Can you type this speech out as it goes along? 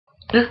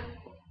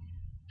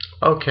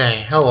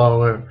Okay,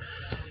 hello.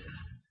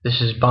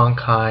 This is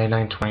Bankai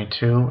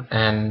 922,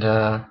 and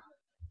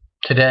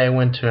today I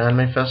went to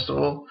Anime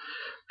Festival.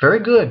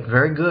 Very good,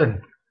 very good,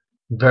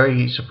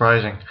 very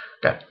surprising.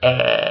 Got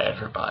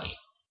everybody.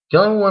 The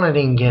only one I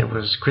didn't get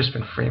was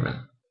Crispin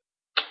Freeman.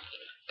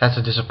 That's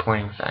a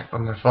disappointing fact.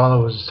 But my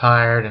father was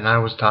tired, and I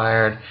was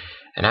tired,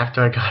 and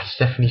after I got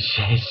Stephanie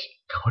Sheh's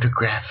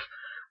autograph,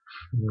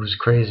 it was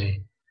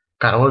crazy.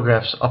 Got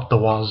autographs up the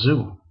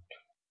wazoo.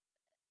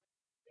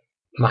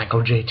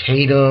 Michael J.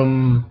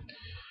 Tatum,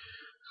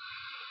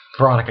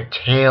 Veronica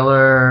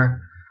Taylor.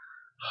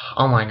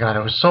 Oh my god,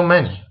 it was so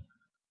many.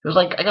 It was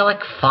like I got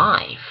like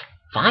five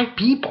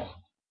people.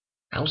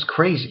 That was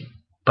crazy.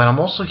 But I'm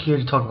also here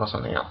to talk about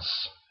something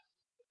else.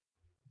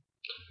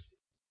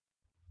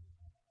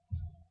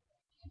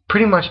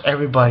 Pretty much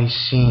everybody's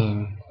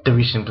seen the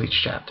recent Bleach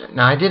chapter.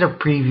 Now I did a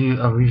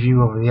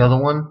review of the other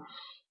one,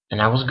 and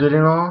that was good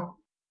and all.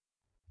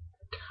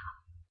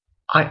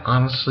 I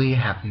honestly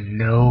have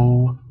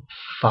no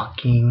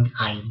fucking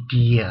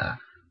idea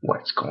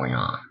what's going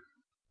on.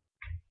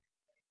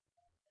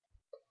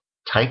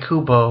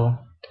 Taikubo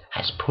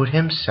has put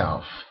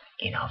himself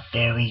in a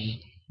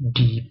very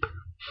deep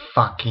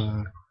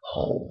fucking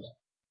hole.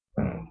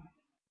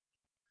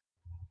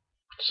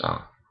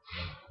 So,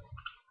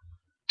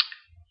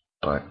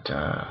 but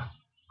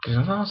there's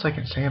nothing else I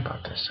can say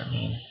about this. I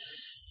mean,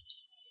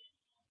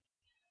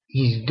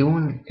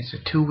 it's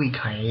a 2 week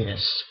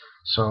hiatus.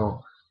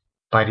 So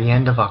by the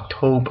end of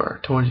October,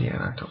 towards the end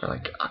of October,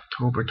 like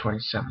October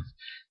 27th,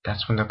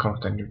 that's when they'll come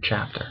with a new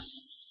chapter.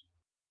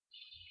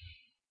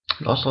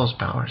 He also lost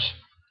powers,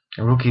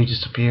 and Ruki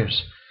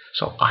disappears.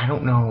 So I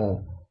don't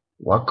know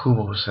what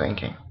Kubo was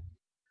thinking.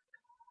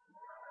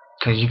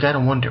 Because you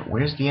gotta wonder,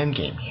 where's the end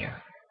game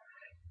here?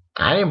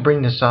 I didn't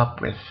bring this up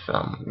with,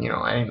 I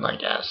didn't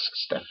like ask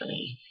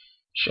Stephanie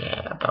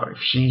Sheh about if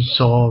she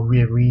saw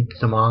read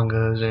the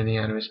mangas or the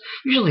animes.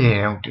 Usually they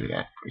don't do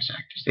that for these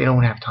actors. They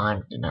don't have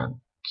time in their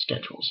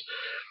schedules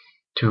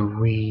to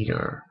read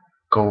or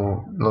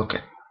go look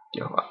at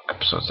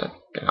episodes that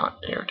they're not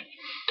aired.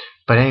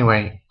 But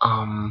anyway,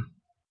 I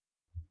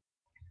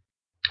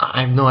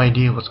have no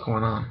idea what's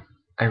going on.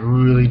 I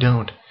really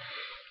don't.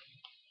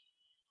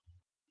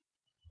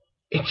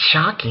 It's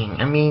shocking.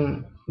 I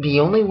mean, the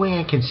only way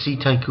I can see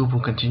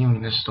Taikubo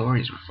continuing this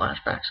story is with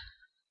flashbacks.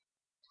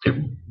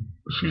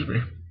 Excuse me.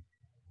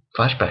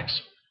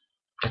 Flashbacks.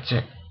 That's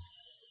it.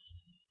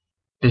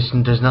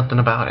 There's nothing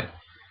about it.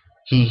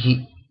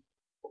 He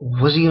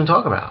what's he gonna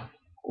talk about?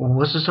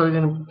 What's the story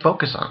gonna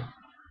focus on?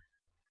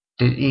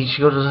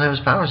 Ichigo doesn't have his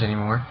powers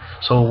anymore,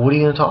 so what are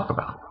you gonna talk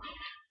about?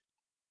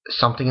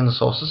 Something in the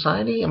Soul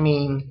Society? I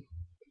mean,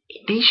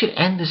 they should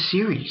end the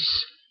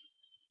series.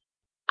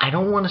 I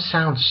don't want to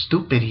sound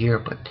stupid here,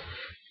 but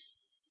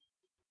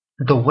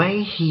the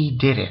way he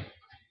did it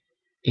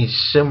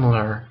is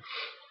similar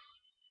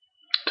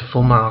to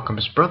Fullmetal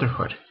Alchemist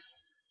Brotherhood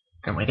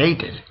and what they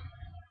did.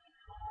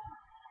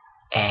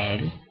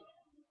 Ed,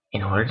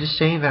 in order to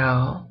save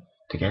Al,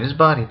 to get his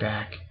body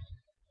back,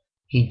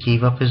 he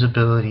gave up his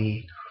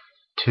ability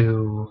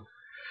to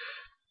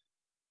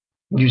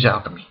use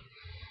alchemy.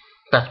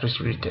 That's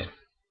basically what he did.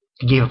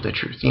 He gave up the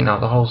truth. You know,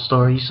 the whole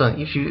story. So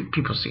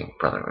people see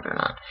Brotherhood or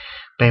not.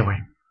 But anyway,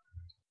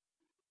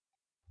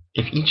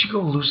 if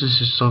Ichigo loses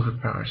his soul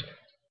powers,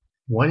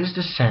 what is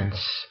the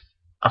sense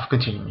of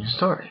continuing the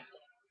story?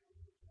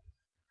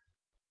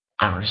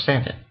 I don't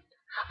understand it.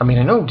 I mean,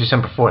 I know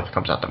December 4th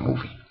comes out the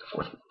movie, the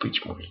fourth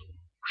Bleach movie.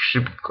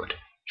 Should be good.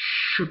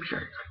 Should be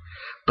very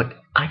good. But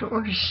I don't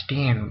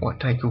understand what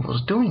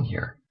Taikubo's doing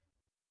here.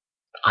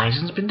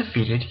 Aizen's been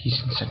defeated.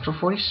 He's in Central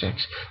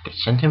 46. They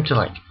sent him to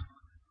like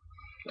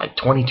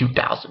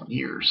 22,000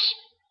 years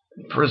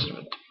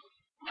imprisonment.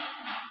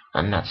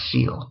 And that's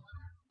Seal.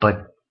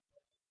 But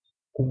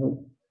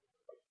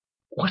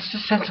what's the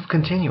sense of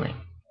continuing?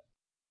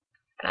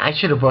 I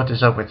should have brought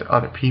this up with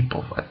other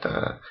people at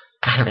the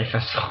anime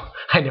festival.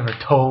 I never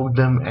told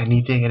them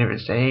anything. I never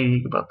said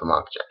anything about the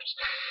manga chapters.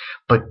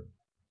 But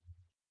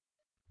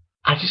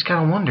I just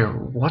gotta wonder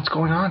what's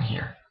going on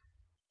here.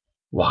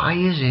 Why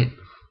is it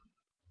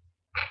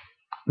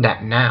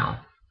that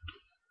now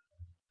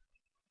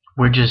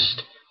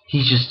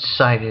he's just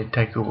decided,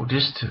 Taikubo,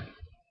 just to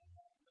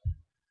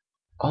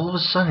all of a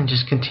sudden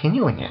just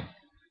continuing it.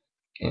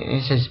 And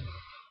it says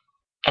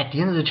at the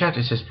end of the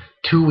chapter, it says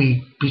 2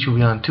 week Bleach will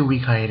be on 2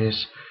 week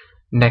hiatus.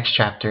 Next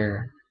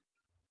chapter,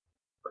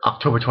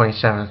 October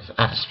 27th,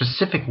 at a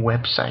specific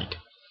website.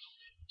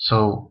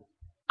 So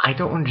I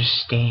don't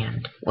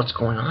understand what's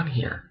going on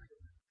here.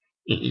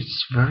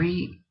 It's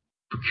very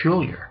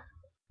peculiar.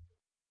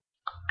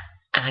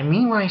 And I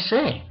mean what I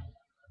say.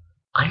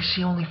 I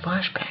see only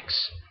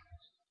flashbacks.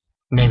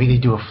 Maybe they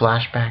do a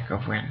flashback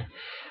of when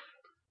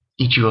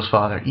Ichigo's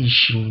father,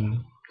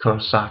 Ishin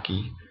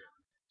Kurosaki,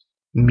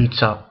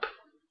 meets up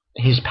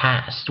his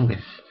past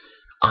with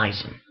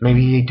Aizen.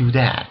 Maybe they do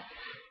that.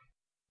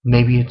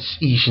 Maybe it's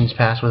Ishin's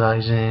past with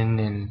Aizen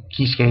and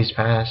Kisuke's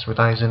past with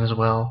Aizen as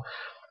well.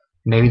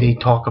 Maybe they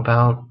talk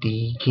about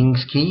the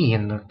King's Key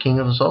and the King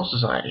of the Soul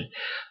Society.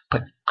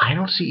 But I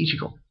don't see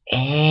Ichigo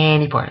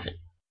any part of it.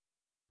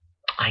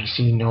 I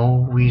see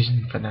no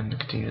reason for them to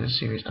continue this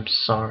series. I'm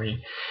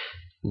sorry.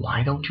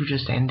 Why don't you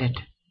just end it?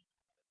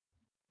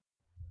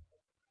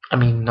 I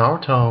mean,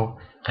 Naruto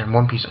and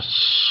One Piece are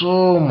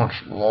so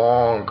much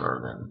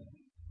longer than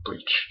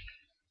Bleach.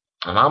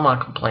 And I'm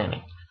not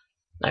complaining.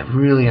 I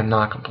really am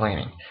not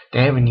complaining.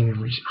 They haven't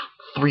even reached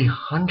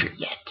 300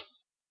 yet.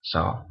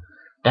 So,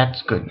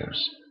 that's good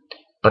news.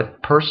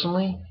 But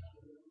personally,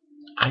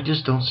 I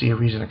just don't see a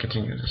reason to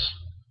continue this.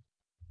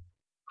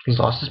 He's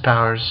lost his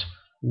powers.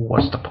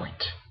 What's the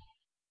point?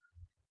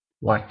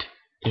 What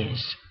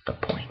is the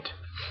point?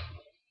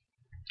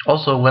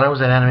 Also, when I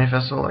was at Anime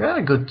Festival,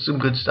 I got some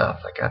good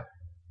stuff. I got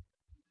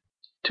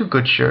 2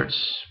 good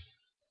shirts.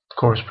 Of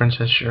course,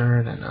 Princess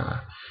shirt and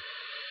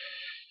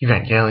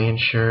Evangelion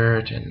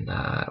shirt, and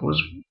it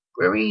was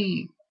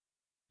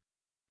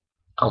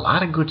a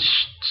lot of good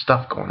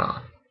stuff going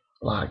on.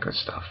 A lot of good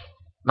stuff.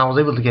 And I was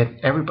able to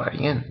get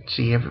everybody in,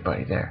 see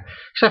everybody there,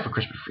 except for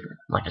Crispy Freeman,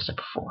 like I said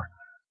before.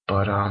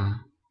 But I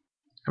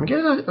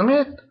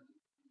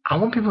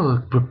want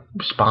people to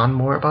respond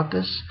more about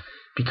this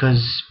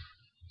because,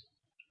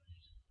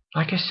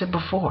 like I said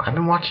before, I've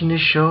been watching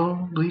this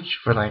show Bleach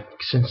for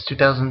since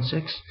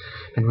 2006,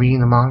 and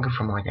reading the manga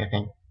from I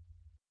think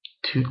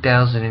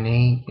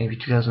 2008, maybe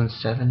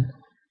 2007,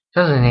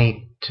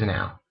 2008 to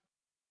now.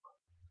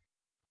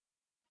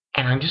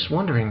 And I'm just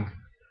wondering,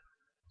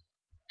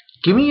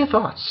 give me your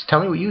thoughts.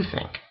 Tell me what you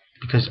think.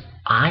 Because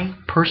I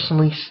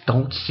personally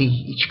don't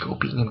see Ichigo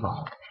being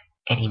involved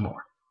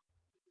anymore.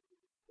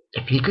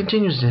 If he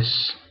continues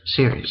this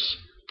series,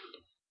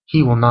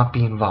 he will not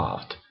be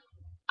involved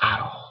at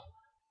all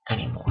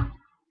anymore.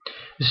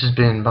 This has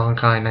been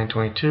Bankai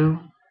 922.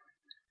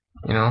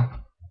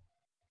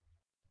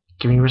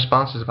 Give me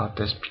responses about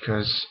this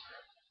because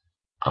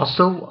I'm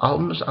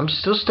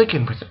still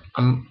sticking with it.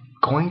 I'm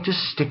going to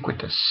stick with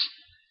this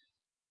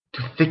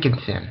to thick and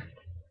thin.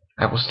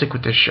 I will stick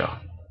with this show.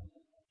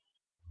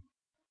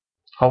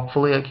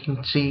 Hopefully I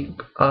can see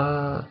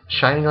a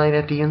shining light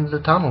at the end of the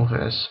tunnel for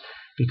this,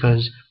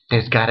 because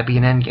there's got to be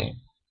an end game.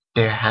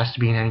 There has to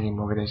be an end game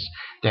over this.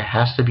 There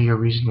has to be a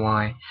reason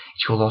why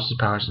Ichigo lost his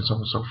powers and so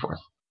on and so forth.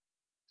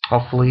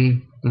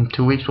 Hopefully in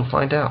 2 weeks we'll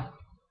find out.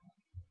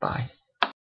 Bye.